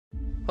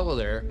Hello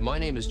there, my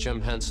name is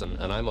Jim Henson,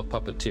 and I'm a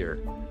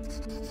puppeteer.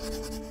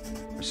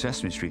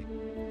 Sesame Street.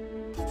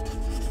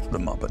 The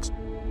Muppets.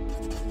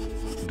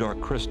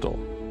 Dark Crystal.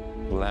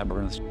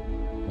 Labyrinth.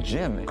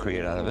 Jim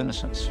created out of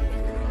innocence.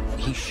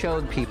 He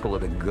showed people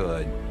the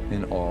good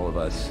in all of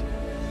us.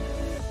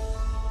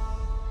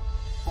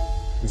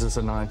 Is this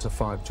a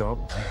 9-to-5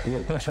 job?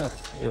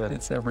 Yeah,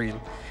 it's every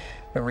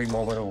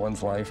moment of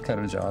one's life kind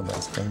of job,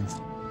 those things.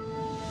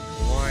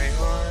 Why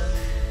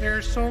are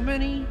there so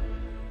many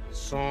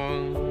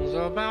songs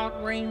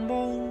about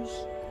rainbows?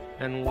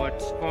 And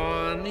what's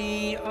on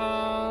the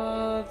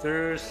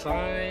other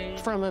side?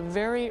 From a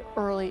very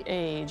early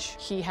age,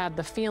 he had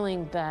the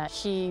feeling that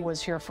he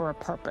was here for a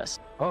purpose.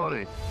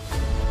 Holy.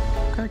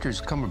 Characters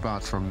come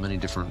about from many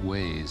different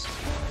ways.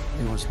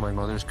 It was my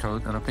mother's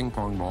coat and a ping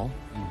pong ball.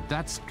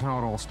 That's how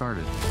it all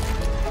started.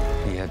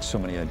 He had so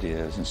many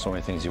ideas and so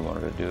many things he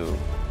wanted to do.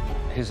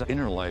 His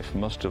inner life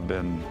must have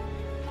been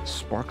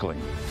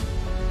sparkling.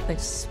 The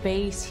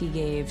space he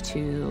gave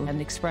to an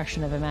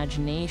expression of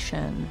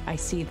imagination, I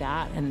see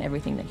that in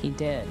everything that he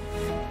did.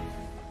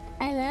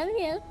 I love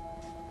you.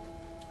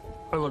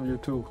 I love you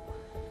too.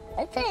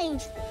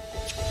 Thanks.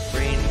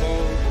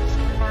 Rainbows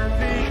are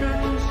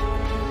visions,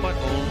 but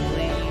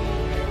only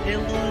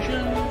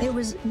illusions. There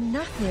was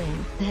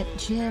nothing that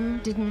Jim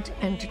didn't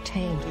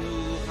entertain.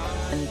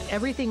 And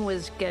everything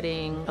was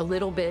getting a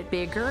little bit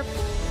bigger.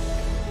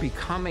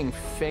 Becoming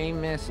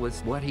famous was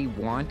what he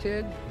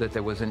wanted, that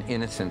there was an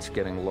innocence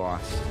getting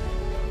lost.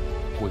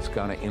 Was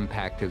going to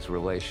impact his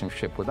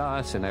relationship with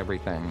us and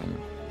everything, and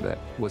that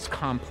was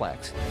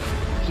complex.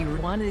 He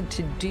wanted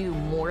to do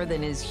more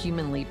than is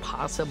humanly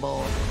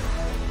possible.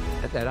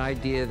 That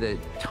idea that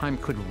time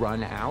could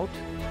run out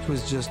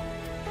was just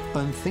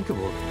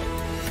unthinkable.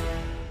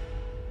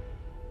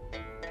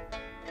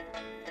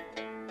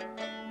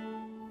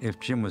 If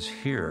Jim was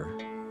here,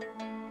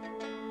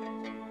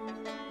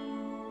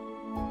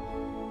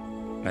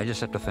 I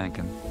just have to thank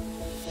him.